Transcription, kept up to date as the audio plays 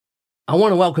I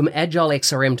want to welcome Agile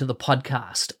XRM to the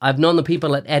podcast. I've known the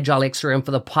people at Agile XRM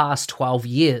for the past 12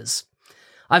 years.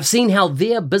 I've seen how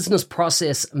their business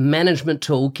process management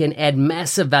tool can add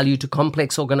massive value to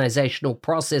complex organizational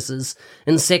processes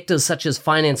in sectors such as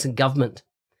finance and government.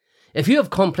 If you have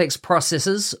complex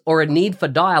processes or a need for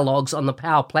dialogues on the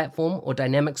Power Platform or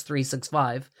Dynamics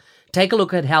 365, take a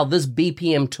look at how this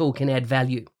BPM tool can add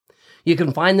value. You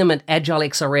can find them at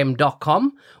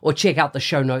agilexrm.com or check out the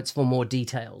show notes for more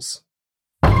details.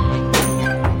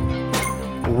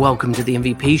 Welcome to the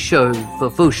MVP show. For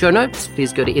full show notes,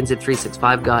 please go to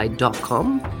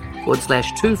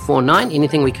nz365guide.com/249.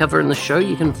 Anything we cover in the show,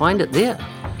 you can find it there.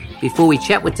 Before we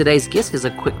chat with today's guest, here's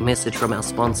a quick message from our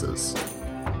sponsors.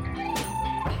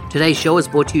 Today's show is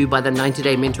brought to you by the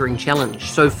 90-Day Mentoring Challenge.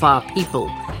 So far, people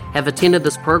have attended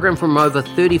this program from over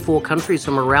 34 countries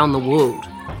from around the world.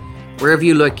 Wherever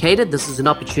you're located, this is an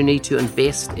opportunity to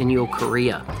invest in your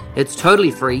career. It's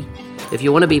totally free. If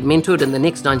you want to be mentored in the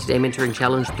next 90-Day Mentoring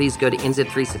Challenge, please go to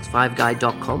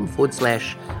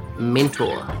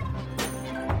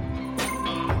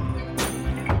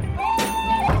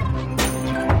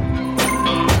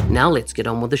nz365guide.com/mentor. Now let's get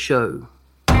on with the show.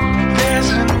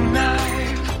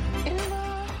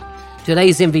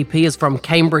 Today's MVP is from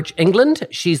Cambridge, England.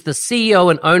 She's the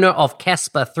CEO and owner of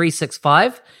Casper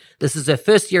 365. This is her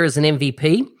first year as an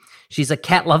MVP. She's a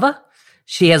cat lover.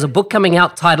 She has a book coming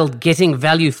out titled Getting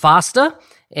Value Faster,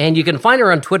 and you can find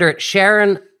her on Twitter at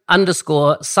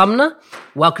Sharon_Sumner.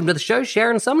 Welcome to the show,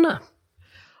 Sharon Sumner.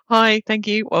 Hi, thank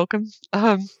you. Welcome.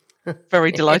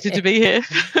 Very delighted to be here.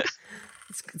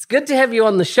 It's good to have you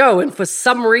on the show, and for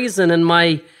some reason in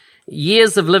my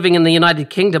years of living in the United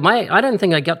Kingdom, I don't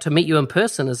think I got to meet you in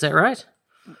person. Is that right?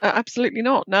 Absolutely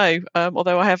not, no.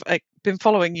 Although I have been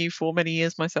following you for many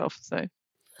years myself, so...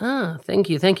 Thank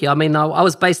you. I mean, I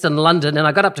was based in London, and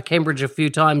I got up to Cambridge a few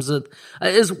times.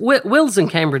 Is Will's in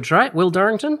Cambridge, right? Will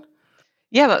Dorrington?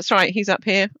 Yeah, that's right. He's up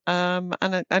here,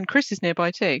 and Chris is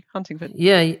nearby too, Huntingford.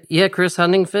 Yeah, Chris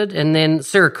Huntingford, and then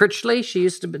Sarah Critchley. She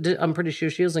used to be, I'm pretty sure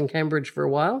she was in Cambridge for a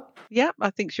while. Yeah, I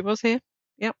think she was here.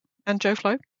 Yep, and Joe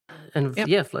Flo. And yep.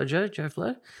 Yeah, Joe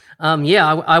Flo.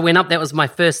 I went up. That was my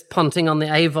first ponting on the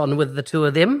Avon with the two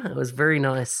of them. It was very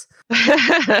nice.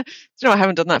 I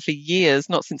haven't done that for years,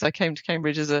 not since I came to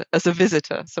Cambridge as a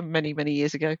visitor, some many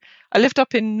years ago. I lived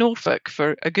up in Norfolk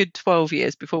for a good 12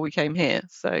 years before we came here.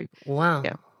 So wow,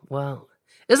 yeah. Wow.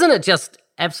 Isn't it just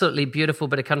absolutely beautiful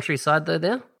bit of countryside though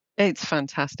there? It's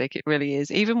fantastic. It really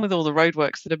is. Even with all the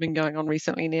roadworks that have been going on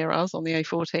recently near us on the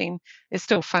A14, it's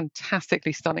still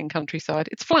fantastically stunning countryside.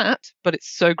 It's flat, but it's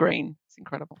so green. It's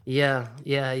incredible. Yeah.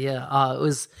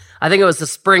 I think it was a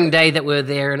spring day that we were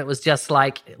there, and it was just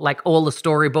like all the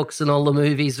storybooks and all the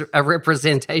movies, a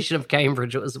representation of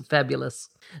Cambridge. It was fabulous.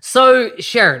 So,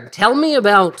 Sharon, tell me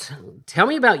about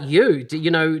you.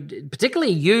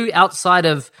 Particularly you outside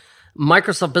of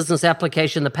Microsoft Business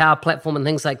Application, the Power Platform, and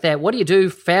things like that. What do you do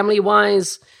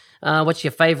family-wise? What's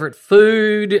your favorite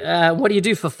food? What do you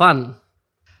do for fun?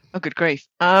 Oh, good grief.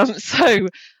 I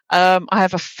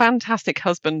have a fantastic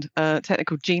husband,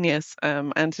 technical genius,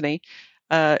 Anthony,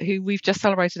 who we've just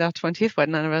celebrated our 20th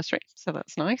wedding anniversary. So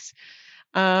that's nice.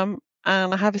 And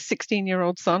I have a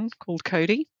 16-year-old son called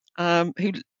Cody,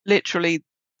 who literally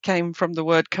came from the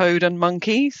word code and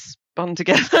monkey spun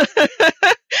together.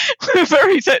 We're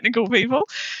very technical people.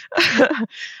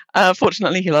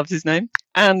 Fortunately, he loves his name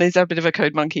and is a bit of a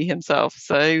code monkey himself.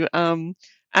 So, and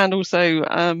also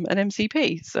an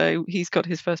MCP. So he's got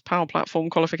his first Power Platform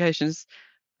qualifications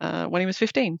when he was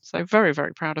 15. So very,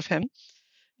 very proud of him.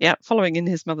 Yeah, following in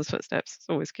his mother's footsteps. It's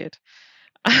always good.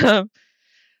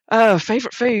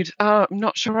 Favorite food? I'm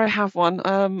not sure I have one.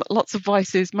 Lots of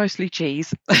vices, mostly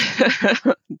cheese.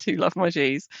 Do love my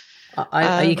cheese.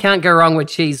 You can't go wrong with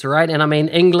cheese, right? And I mean,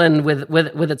 England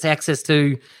with its access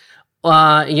to,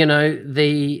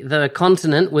 the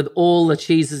continent with all the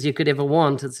cheeses you could ever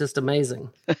want, it's just amazing.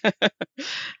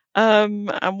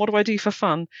 And what do I do for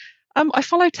fun? I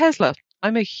follow Tesla.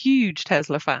 I'm a huge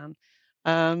Tesla fan.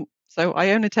 So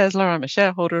I own a Tesla. I'm a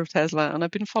shareholder of Tesla, and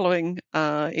I've been following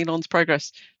Elon's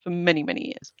progress for many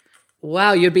years.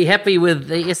 Wow, you'd be happy with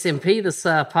the S&P this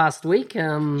past week.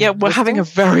 Yeah, we're having a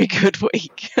very good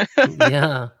week.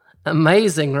 Yeah,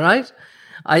 amazing, right?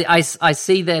 I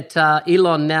see that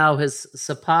Elon now has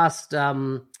surpassed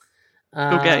Bill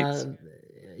Gates.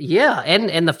 Yeah,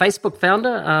 and the Facebook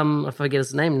founder, I forget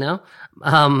his name now,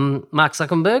 Mark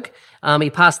Zuckerberg.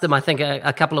 He passed him, I think,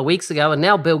 a couple of weeks ago, and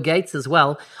now Bill Gates as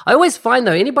well. I always find,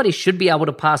 though, anybody should be able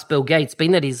to pass Bill Gates,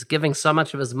 being that he's giving so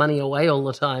much of his money away all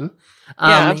the time.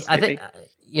 Yeah, absolutely.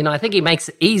 I think he makes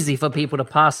it easy for people to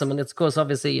pass him. And it's, of course,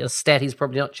 obviously a stat he's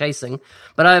probably not chasing.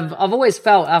 But I've always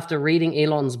felt after reading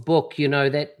Elon's book,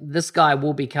 that this guy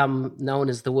will become known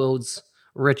as the world's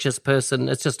richest person.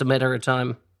 It's just a matter of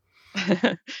time.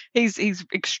 He's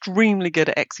extremely good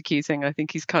at executing. I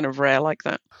think he's kind of rare like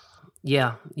that.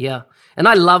 Yeah. And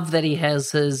I love that he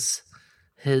has his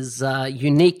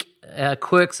unique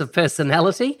quirks of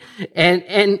personality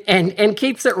and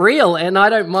keeps it real. And I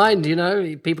don't mind,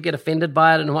 people get offended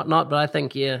by it and whatnot, but I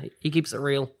think, he keeps it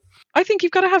real. I think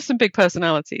you've got to have some big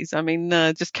personalities. I mean,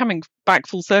 just coming back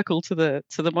full circle to the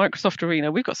Microsoft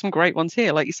arena, we've got some great ones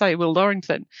here. Like you say, Will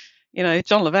Dorrington,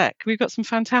 John Levesque. We've got some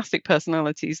fantastic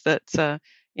personalities that,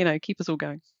 keep us all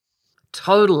going.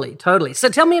 Totally. So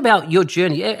tell me about your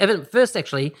journey. Evan, first,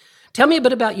 actually, tell me a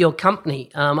bit about your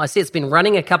company. I see it's been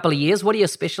running a couple of years. What do you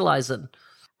specialize in?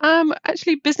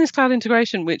 Actually, Business Cloud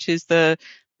Integration, which is the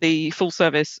full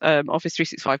service Office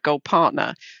 365 Gold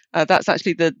partner. That's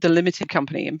actually the limited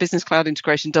company, and Business Cloud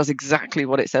Integration does exactly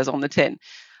what it says on the tin.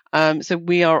 So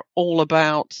we are all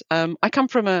about, I come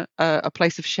from a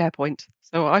place of SharePoint.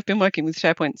 So I've been working with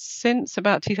SharePoint since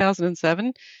about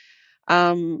 2007.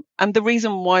 And the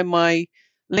reason why my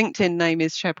LinkedIn name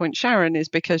is SharePoint Sharon is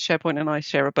because SharePoint and I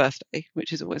share a birthday,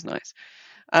 which is always nice.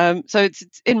 So it's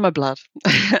in my blood,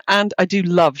 and I do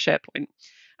love SharePoint.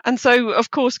 And so,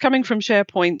 of course, coming from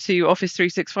SharePoint to Office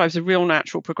 365 is a real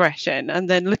natural progression. And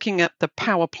then looking at the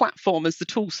Power Platform as the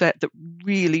tool set that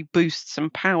really boosts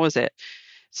and powers it.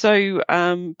 So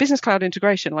Business Cloud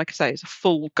Integration, like I say, is a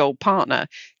full gold partner.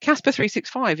 Casper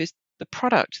 365 is the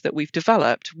product that we've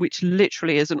developed, which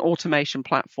literally is an automation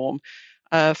platform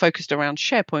focused around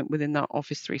SharePoint within that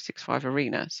Office 365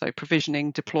 arena. So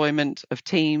provisioning, deployment of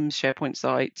teams, SharePoint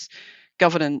sites,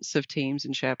 governance of teams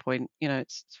in SharePoint,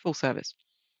 it's full service.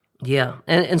 Yeah.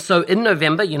 And so in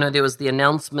November, there was the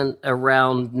announcement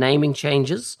around naming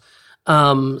changes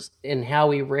and how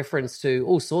we reference to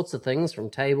all sorts of things from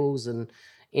tables and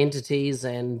entities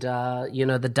and,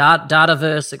 the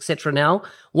Dataverse, etc. Now,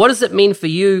 what does it mean for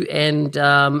you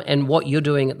and what you're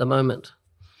doing at the moment?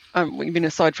 What you mean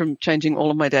aside from changing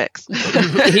all of my decks?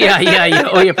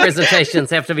 Yeah. All your presentations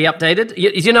have to be updated.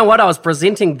 You know what? I was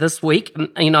presenting this week.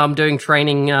 I'm doing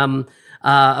training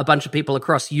a bunch of people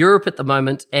across Europe at the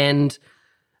moment, and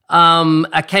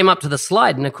I came up to the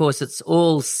slide, and of course it's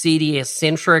all CDS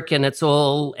centric, and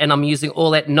I'm using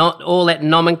all that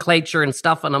nomenclature and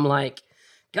stuff, and I'm like,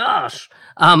 gosh,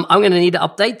 I'm going to need to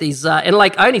update these. And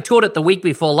I only taught it the week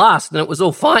before last, and it was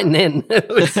all fine then. It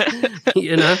was,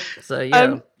 so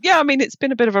yeah. Yeah, I mean, it's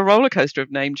been a bit of a roller coaster of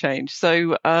name change.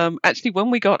 So actually, when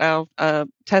we got our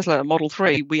Tesla Model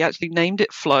 3, we actually named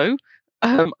it Flow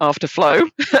after Flow,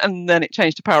 and then it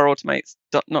changed to Power Automate.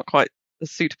 Not quite as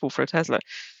suitable for a Tesla.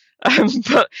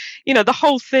 But the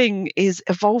whole thing is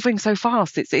evolving so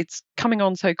fast. It's coming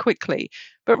on so quickly.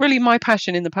 But really, my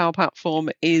passion in the Power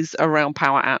Platform is around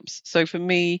Power Apps. So for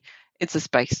me, it's a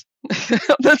space.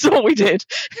 That's all we did.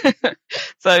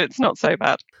 So it's not so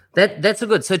bad. That's a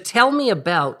good. So tell me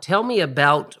about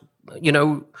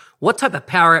what type of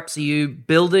Power Apps are you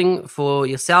building for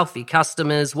yourself, your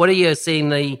customers? What are you seeing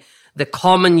the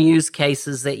common use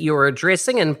cases that you're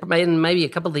addressing, and maybe a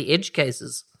couple of the edge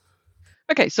cases?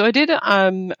 Okay, so I did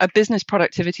a business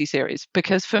productivity series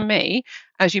because for me,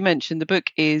 as you mentioned, the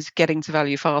book is Getting to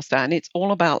Value Faster, and it's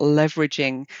all about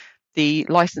leveraging the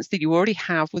license that you already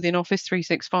have within Office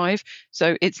 365.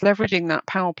 So it's leveraging that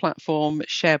Power Platform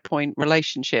SharePoint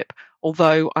relationship.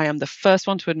 Although I am the first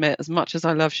one to admit, as much as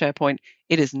I love SharePoint,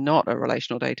 it is not a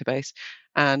relational database.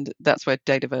 And that's where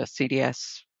Dataverse,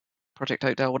 CDS, Project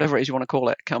Oakdale, whatever it is you want to call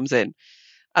it, comes in.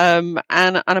 And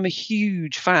I'm a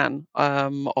huge fan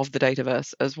of the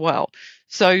Dataverse as well.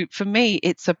 So for me,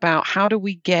 it's about how do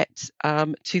we get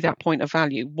to that point of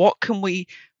value? What can we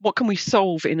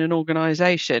solve in an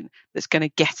organization that's going to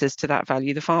get us to that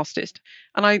value the fastest?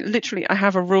 And I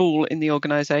have a rule in the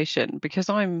organization because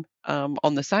I'm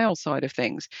on the sales side of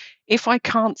things. If I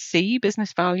can't see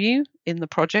business value in the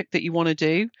project that you want to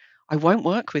do, I won't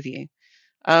work with you.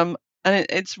 And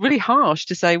it's really harsh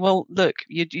to say, well, look,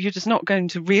 you're just not going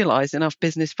to realize enough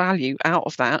business value out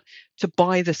of that to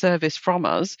buy the service from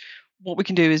us. What we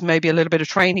can do is maybe a little bit of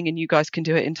training and you guys can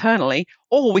do it internally,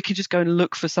 or we could just go and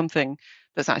look for something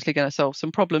that's actually going to solve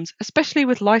some problems, especially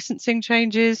with licensing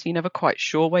changes. You're never quite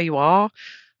sure where you are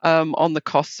on the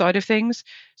cost side of things.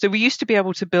 So we used to be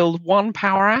able to build one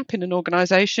Power App in an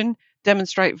organization,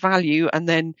 demonstrate value, and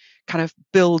then kind of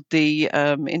build the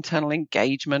internal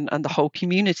engagement and the whole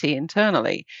community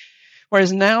internally.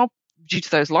 Whereas now, due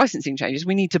to those licensing changes,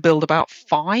 we need to build about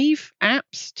 5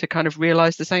 apps to kind of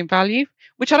realize the same value,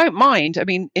 which I don't mind. I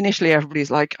mean, initially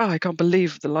everybody's like, oh, I can't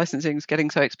believe the licensing is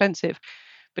getting so expensive.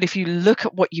 But if you look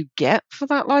at what you get for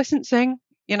that licensing,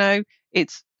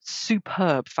 it's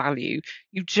superb value.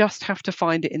 You just have to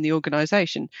find it in the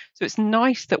organization. So it's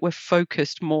nice that we're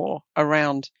focused more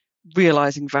around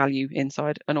realizing value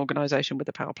inside an organization with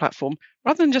the Power Platform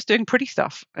rather than just doing pretty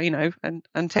stuff, and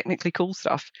technically cool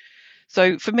stuff.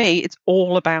 So for me, it's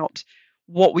all about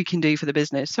what we can do for the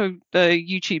business. So the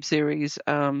YouTube series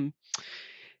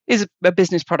is a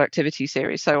business productivity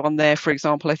series. So on there, for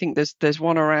example, I think there's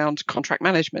one around contract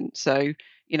management. So,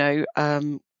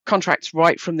 contracts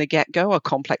right from the get-go are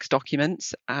complex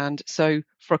documents. And so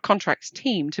for a contracts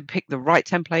team to pick the right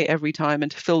template every time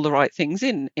and to fill the right things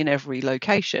in every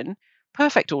location,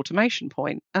 perfect automation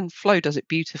point, and Flow does it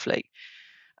beautifully.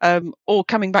 Or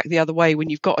coming back the other way, when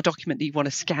you've got a document that you want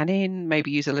to scan in,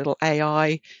 maybe use a little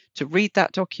AI to read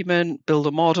that document, build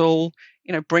a model,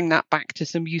 bring that back to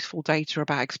some useful data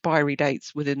about expiry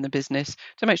dates within the business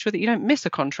to make sure that you don't miss a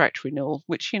contract renewal,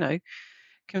 which,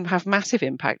 can have massive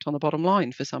impact on the bottom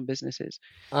line for some businesses.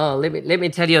 Oh, let me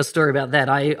tell you a story about that.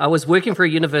 I was working for a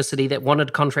university that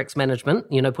wanted contracts management,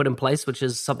 put in place, which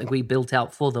is something we built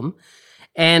out for them.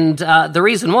 And the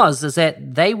reason is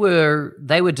that they were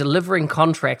delivering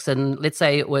contracts, and let's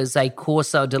say it was a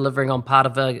course they were delivering on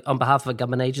behalf of a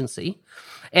government agency,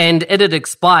 and it had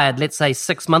expired, let's say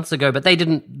 6 months ago, but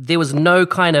there was no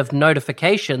kind of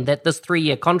notification that this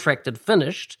 3-year contract had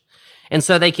finished. And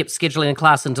so they kept scheduling a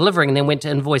class and delivering, and then went to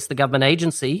invoice the government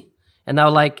agency. And they were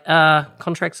like,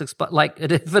 contracts expired, like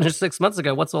it finished 6 months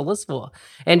ago. What's all this for?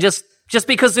 And just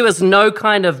because there was no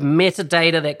kind of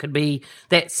metadata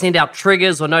that sent out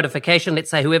triggers or notification, let's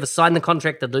say whoever signed the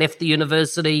contract had left the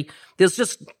university, there's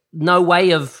just no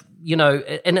way of,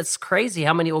 and it's crazy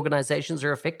how many organizations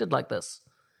are affected like this.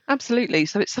 Absolutely.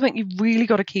 So it's something you've really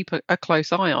got to keep a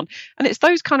close eye on. And it's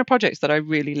those kind of projects that I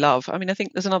really love. I mean, I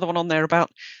think there's another one on there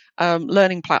about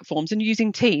learning platforms and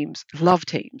using Teams. Love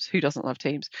Teams. Who doesn't love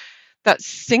Teams? That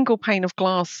single pane of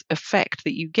glass effect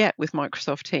that you get with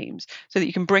Microsoft Teams, so that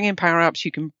you can bring in Power Apps,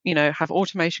 you can, have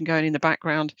automation going in the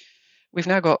background. We've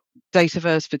now got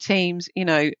Dataverse for Teams.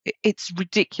 It's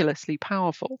ridiculously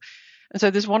powerful. And so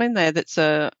there's one in there that's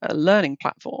a learning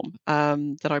platform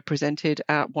that I presented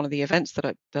at one of the events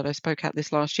that I spoke at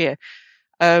this last year,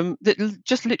 that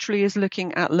just literally is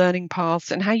looking at learning paths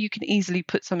and how you can easily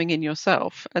put something in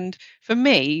yourself. And for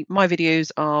me, my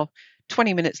videos are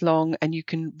 20 minutes long and you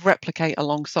can replicate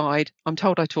alongside. I'm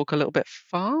told I talk a little bit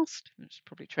fast, which is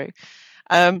probably true.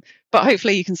 But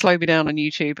hopefully you can slow me down on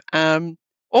YouTube.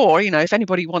 Or, if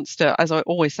anybody wants to, as I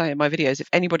always say in my videos, if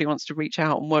anybody wants to reach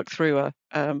out and work through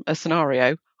a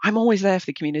scenario, I'm always there for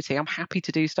the community. I'm happy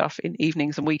to do stuff in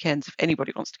evenings and weekends if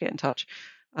anybody wants to get in touch.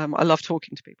 I love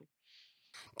talking to people.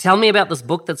 Tell me about this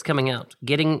book that's coming out,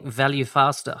 Getting Value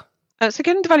Faster. So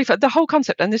Getting to Value Faster, the whole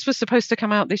concept, and this was supposed to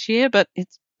come out this year, but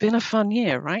it's been a fun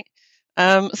year, right?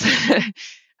 And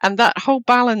that whole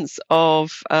balance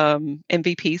of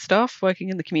MVP stuff, working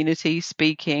in the community,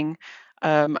 speaking,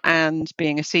 and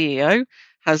being a CEO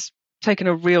has taken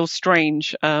a real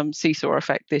strange seesaw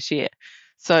effect this year.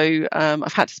 So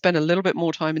I've had to spend a little bit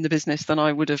more time in the business than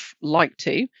I would have liked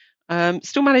to.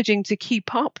 Still managing to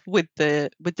keep up with the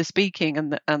speaking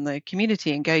and the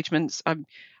community engagements. I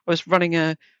was running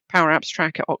a Power Apps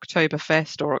track at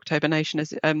Oktoberfest or October Nation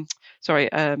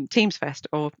Teams Fest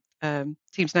or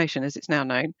Teams Nation as it's now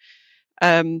known.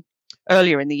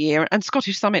 Earlier in the year, and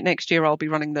Scottish Summit next year, I'll be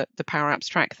running the Power Apps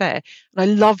track there. And I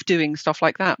love doing stuff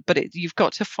like that, but you've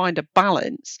got to find a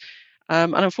balance.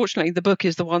 And unfortunately, the book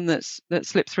is the one that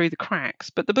slipped through the cracks.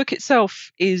 But the book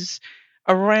itself is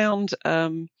around.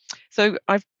 So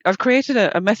I've created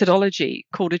a methodology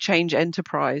called a change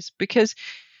enterprise, because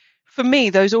for me,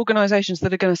 those organizations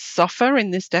that are going to suffer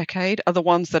in this decade are the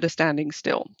ones that are standing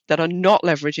still, that are not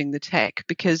leveraging the tech,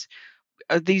 because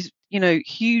these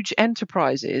huge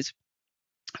enterprises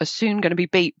are soon going to be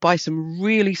beat by some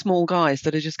really small guys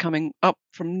that are just coming up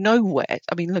from nowhere.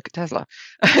 I mean, look at Tesla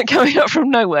coming up from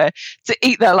nowhere to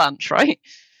eat their lunch, right?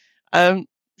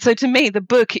 So to me, the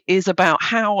book is about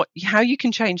how you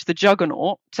can change the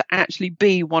juggernaut to actually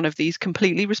be one of these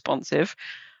completely responsive,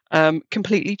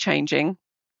 completely changing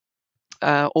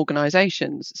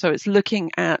organizations. So it's looking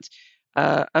at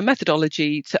a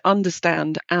methodology to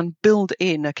understand and build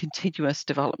in a continuous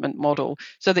development model,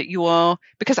 so that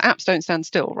because apps don't stand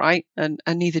still, right? And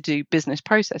neither do business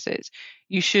processes.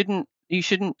 You shouldn't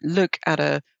look at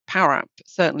a Power App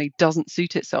certainly doesn't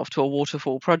suit itself to a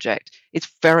waterfall project.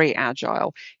 It's very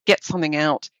agile. Get something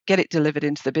out, get it delivered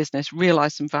into the business,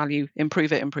 realize some value,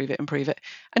 improve it,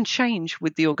 and change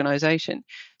with the organization.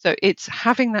 So it's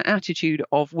having that attitude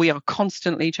of we are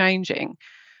constantly changing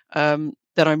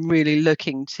that I'm really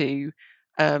looking to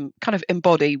kind of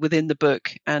embody within the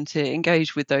book, and to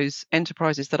engage with those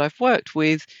enterprises that I've worked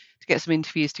with to get some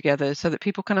interviews together so that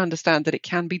people can understand that it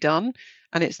can be done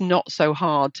and it's not so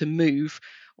hard to move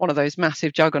one of those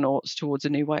massive juggernauts towards a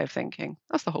new way of thinking.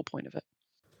 That's the whole point of it.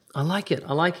 I like it.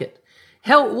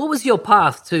 What was your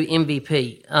path to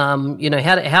MVP? How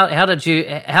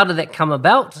did that come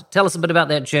about? Tell us a bit about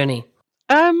that journey.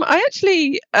 So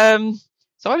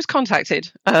I was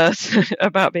contacted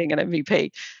about being an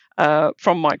MVP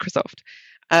from Microsoft.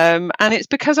 And it's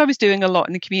because I was doing a lot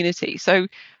in the community. So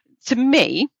to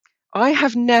me, I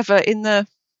have never, in the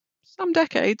some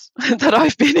decades that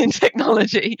I've been in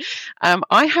technology,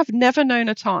 I have never known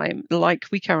a time like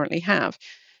we currently have.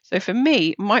 So for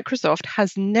me, Microsoft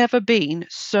has never been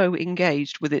so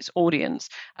engaged with its audience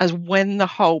as when the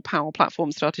whole Power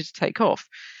Platform started to take off.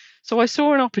 So I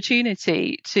saw an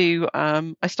opportunity to,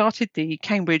 I started the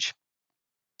Cambridge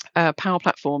Power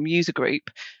Platform user group.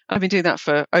 I've been doing that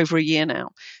for over a year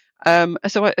now.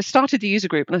 So I started the user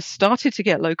group, and I started to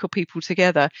get local people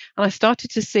together, and I started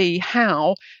to see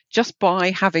how, just by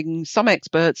having some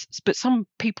experts, but some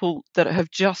people that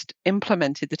have just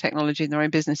implemented the technology in their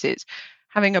own businesses,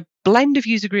 having a blend of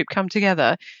user group come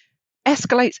together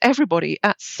escalates everybody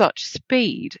at such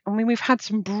speed. I mean, we've had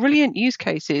some brilliant use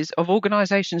cases of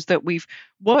organizations that we've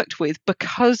worked with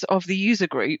because of the user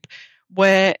group,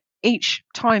 where each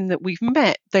time that we've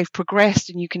met, they've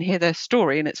progressed and you can hear their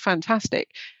story, and it's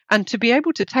fantastic. And to be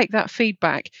able to take that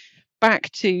feedback back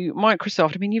to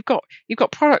Microsoft, I mean, you've got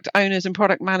product owners and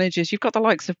product managers. You've got the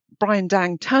likes of Brian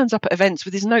Dang turns up at events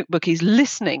with his notebook. He's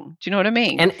listening. Do you know what I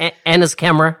mean? And his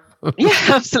camera. Yeah,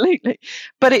 absolutely.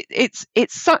 But it's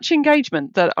such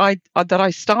engagement that I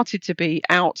started to be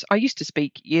out. I used to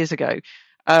speak years ago,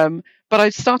 but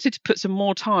I started to put some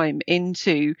more time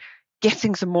into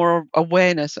getting some more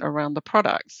awareness around the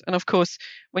products. And of course,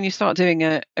 when you start doing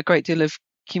a great deal of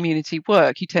community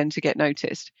work, you tend to get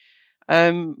noticed.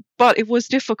 But it was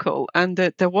difficult, and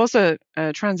there was a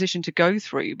transition to go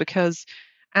through, because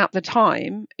at the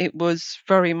time it was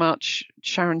very much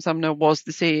Sharon Sumner was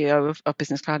the CEO of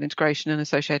Business Cloud Integration and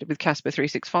associated with Casper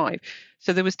 365.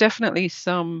 So there was definitely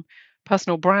some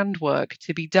personal brand work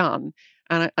to be done,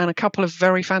 and a couple of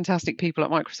very fantastic people at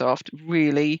Microsoft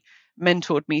really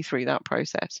mentored me through that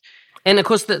process. And of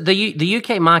course, the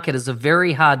UK market is a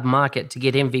very hard market to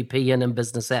get MVP in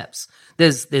business apps.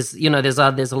 There's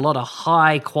a lot of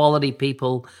high quality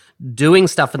people doing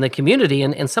stuff in the community,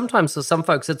 and sometimes for some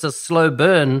folks it's a slow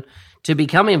burn to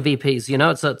become MVPs.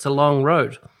 It's a long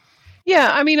road.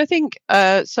 Yeah, I mean, I think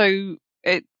so.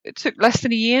 It took less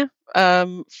than a year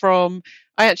from.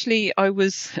 I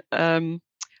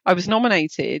was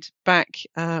nominated back.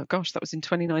 That was in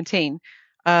 2019.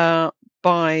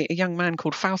 By a young man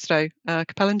called Fausto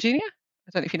Capellan Jr.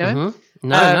 I don't know if you know him.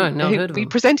 No, I've heard of him. We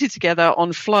presented together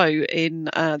on Flow in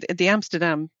the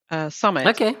Amsterdam Summit.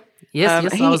 Okay.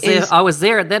 Yes, I was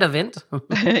there at that event.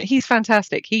 He's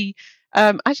fantastic. He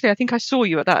actually, I think I saw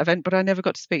you at that event, but I never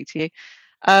got to speak to you.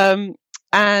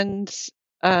 And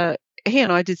he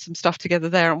and I did some stuff together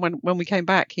there. And when we came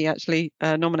back, he actually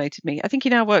nominated me. I think he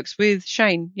now works with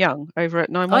Shane Young over at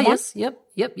 911. Oh, yes.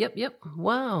 Yep.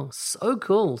 Wow. So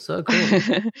cool.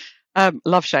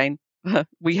 Love Shane.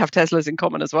 We have Teslas in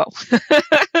common as well.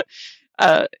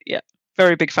 Yeah.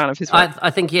 Very big fan of his work. I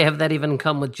think you have that even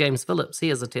come with James Phillips. He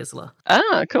has a Tesla.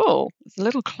 Ah, cool. It's a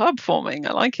little club forming.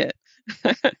 I like it.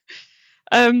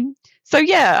 So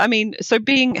yeah, I mean, so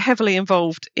being heavily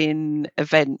involved in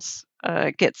events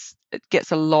gets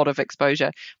a lot of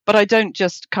exposure. But I don't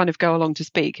just kind of go along to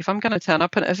speak. If I'm going to turn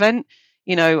up at an event,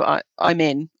 I'm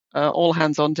in, all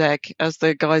hands on deck. As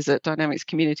the guys at Dynamics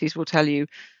Communities will tell you,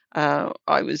 I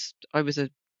was a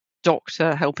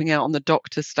doctor helping out on the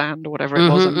doctor stand or whatever it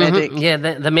was, a medic. Yeah,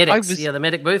 the medics. The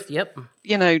medic booth. Yep.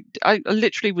 I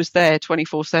literally was there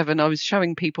 24/7. I was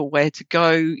showing people where to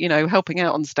go, helping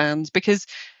out on stands, because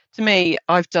to me,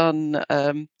 I've done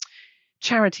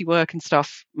charity work and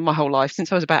stuff my whole life.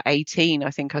 Since I was about 18,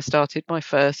 I think I started my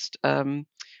first, I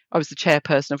was the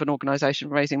chairperson of an organization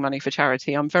raising money for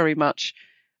charity. I'm very much,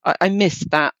 I miss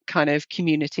that kind of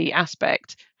community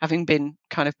aspect, having been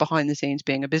kind of behind the scenes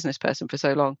being a business person for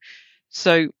so long.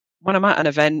 So when I'm at an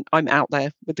event, I'm out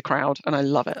there with the crowd, and I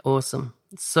love it. Awesome.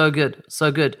 So good.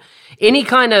 So good. Any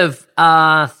kind of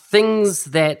things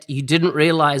that you didn't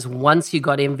realize once you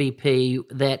got MVP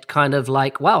that kind of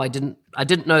like, wow, I didn't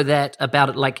know that about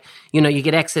it. Like, you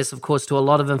get access, of course, to a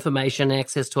lot of information,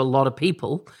 access to a lot of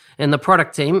people in the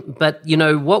product team. But,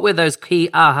 what were those key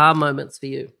aha moments for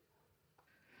you?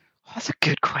 That's a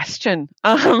good question.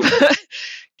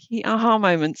 Key aha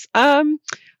moments. I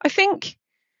think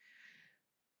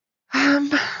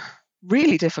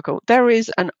really difficult. There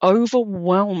is an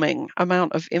overwhelming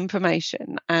amount of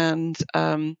information and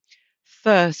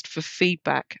thirst for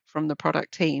feedback from the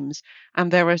product teams,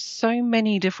 and there are so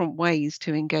many different ways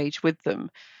to engage with them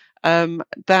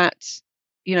that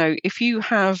if you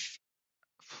have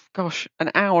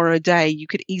an hour a day, you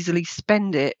could easily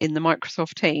spend it in the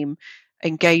Microsoft team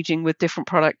engaging with different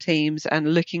product teams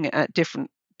and looking at different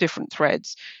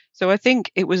threads. So I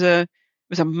think it was a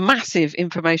massive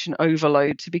information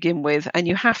overload to begin with, and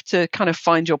you have to kind of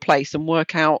find your place and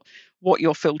work out what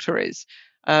your filter is.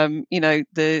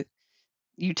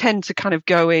 You tend to kind of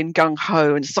go in gung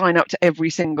ho and sign up to every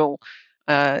single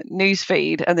news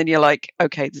feed, and then you're like,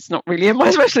 okay, it's not really in my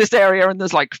specialist area, and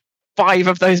there's like 5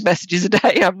 of those messages a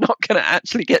day. I'm not going to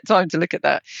actually get time to look at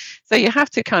that. So you have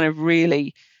to kind of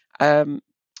really,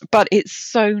 but it's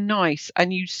so nice,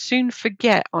 and you soon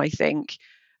forget, I think,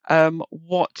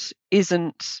 what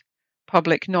isn't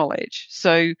public knowledge.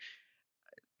 So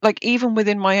like even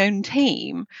within my own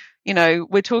team,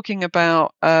 we're talking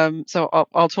about, so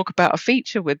I'll talk about a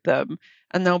feature with them,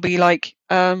 and they'll be like,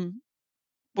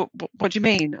 what do you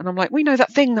mean? And I'm like, we know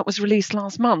that thing that was released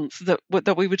last month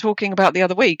that we were talking about the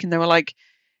other week. And they were like,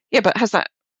 yeah, but has that?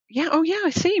 Yeah, oh yeah,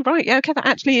 I see. Right, yeah, okay, that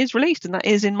actually is released, and that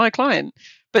is in my client.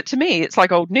 But to me, it's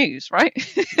like old news, right?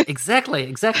 Exactly.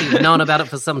 You've known about it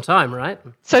for some time, right?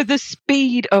 So the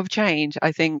speed of change,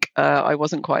 I think, I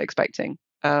wasn't quite expecting.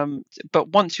 But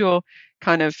once you're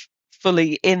kind of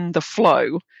fully in the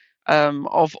flow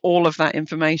of all of that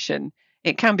information,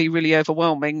 it can be really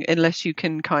overwhelming unless you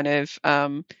can kind of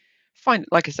find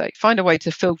a way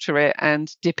to filter it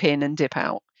and dip in and dip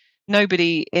out.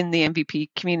 Nobody in the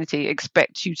MVP community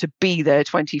expects you to be there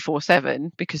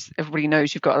 24/7 because everybody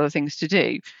knows you've got other things to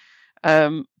do.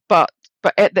 But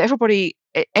everybody,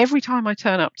 every time I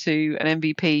turn up to an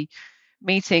MVP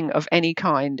meeting of any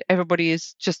kind, everybody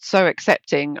is just so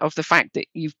accepting of the fact that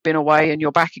you've been away and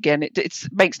you're back again. It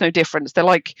makes no difference. They're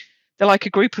like a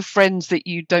group of friends that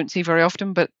you don't see very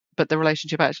often, but the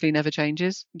relationship actually never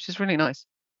changes, which is really nice.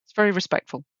 It's very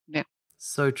respectful. Yeah.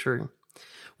 So true.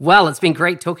 Well, it's been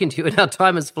great talking to you, and our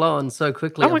time has flown so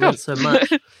quickly. Oh my God. So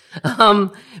much.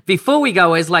 Before we go, I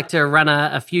always like to run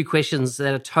a few questions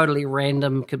that are totally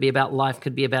random. Could be about life,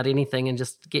 could be about anything, and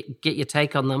just get your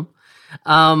take on them.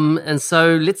 And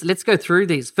so let's go through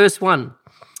these. First one.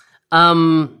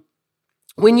 When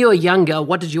you were younger,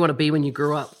 what did you want to be when you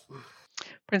grew up?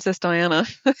 Princess Diana.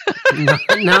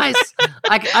 Nice.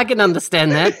 I can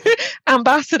understand that.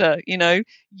 Ambassador,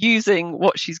 using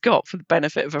what she's got for the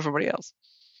benefit of everybody else.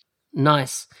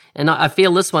 Nice. And I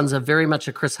feel this one's very much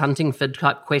a Chris Huntingford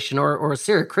type question or a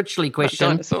Sarah Critchley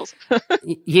question. Dinosaurs.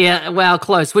 Yeah, well,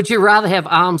 close. Would you rather have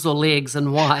arms or legs,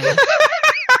 and why?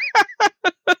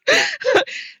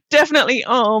 Definitely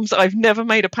arms. I've never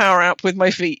made a power app with my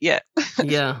feet yet.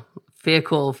 Yeah, fair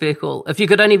call. If you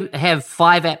could only have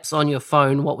 5 apps on your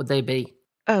phone, what would they be?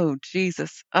 Oh,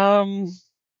 Jesus. Oh,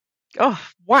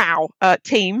 wow.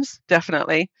 Teams,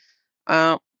 definitely.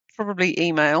 Probably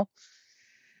email.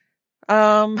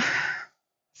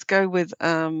 Let's go with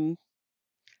I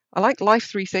like Life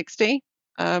 360,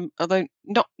 although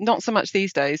not so much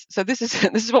these days. So this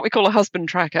is what we call a husband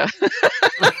tracker.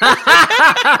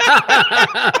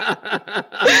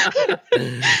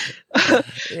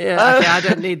 Yeah, okay, I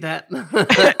don't need that.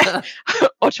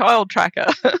 Or child tracker.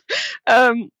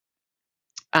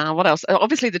 What else?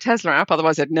 Obviously the Tesla app,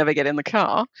 otherwise I'd never get in the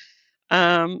car.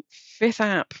 5th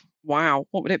app. Wow,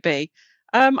 what would it be?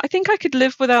 I think I could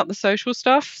live without the social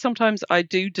stuff. Sometimes I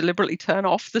do deliberately turn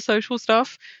off the social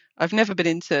stuff. I've never been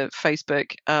into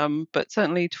Facebook, but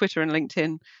certainly Twitter and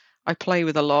LinkedIn I play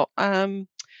with a lot.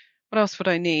 What else would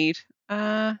I need?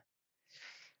 I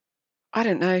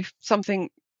don't know. Something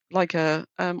like I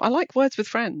like Words with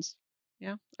Friends.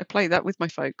 Yeah, I play that with my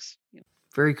folks. Yeah.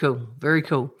 Very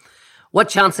cool. What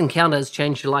chance encounter has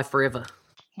changed your life forever?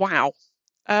 Wow.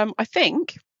 I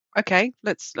think, okay,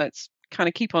 let's kind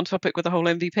of keep on topic with the whole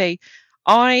MVP.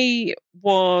 I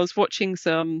was watching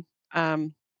some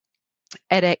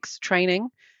edX training,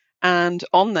 and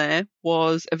on there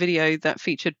was a video that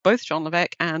featured both John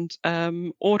Levesque and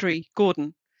Audrey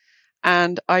Gordon.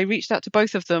 And I reached out to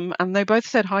both of them, and they both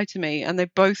said hi to me, and they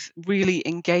both really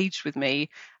engaged with me.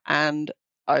 And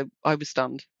I was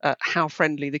stunned at how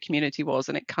friendly the community was,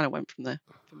 and it kind of went from there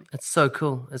for me. It's so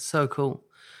cool. It's so cool.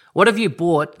 What have you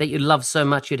bought that you love so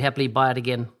much you'd happily buy it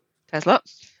again? Tesla.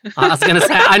 I was going to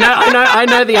say, I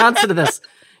know the answer to this.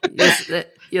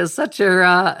 You're such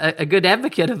a good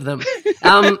advocate of them.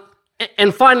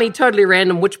 And finally, totally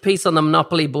random, which piece on the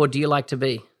Monopoly board do you like to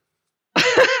be?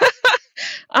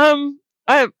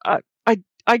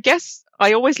 I guess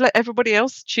I always let everybody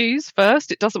else choose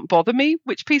first. It doesn't bother me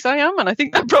which piece I am, and I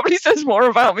think that probably says more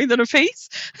about me than a piece.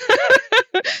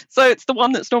 So it's the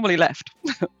one that's normally left.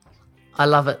 I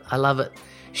love it.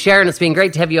 Sharon, it's been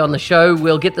great to have you on the show.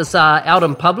 We'll get this out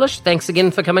and published. Thanks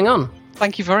again for coming on.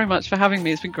 Thank you very much for having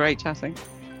me. It's been great chatting.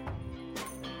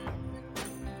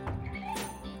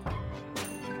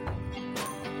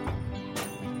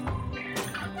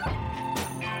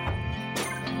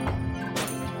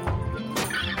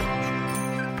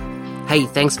 Hey,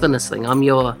 thanks for listening. I'm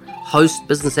your host,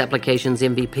 Business Applications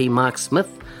MVP Mark Smith,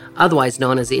 otherwise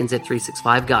known as the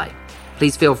NZ365 Guy.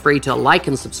 Please feel free to like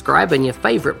and subscribe in your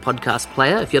favorite podcast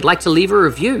player. If you'd like to leave a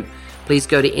review, please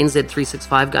go to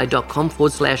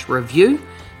nz365guy.com/review.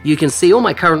 You can see all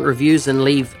my current reviews and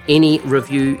leave any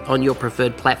review on your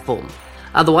preferred platform.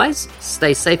 Otherwise,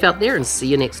 stay safe out there and see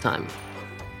you next time.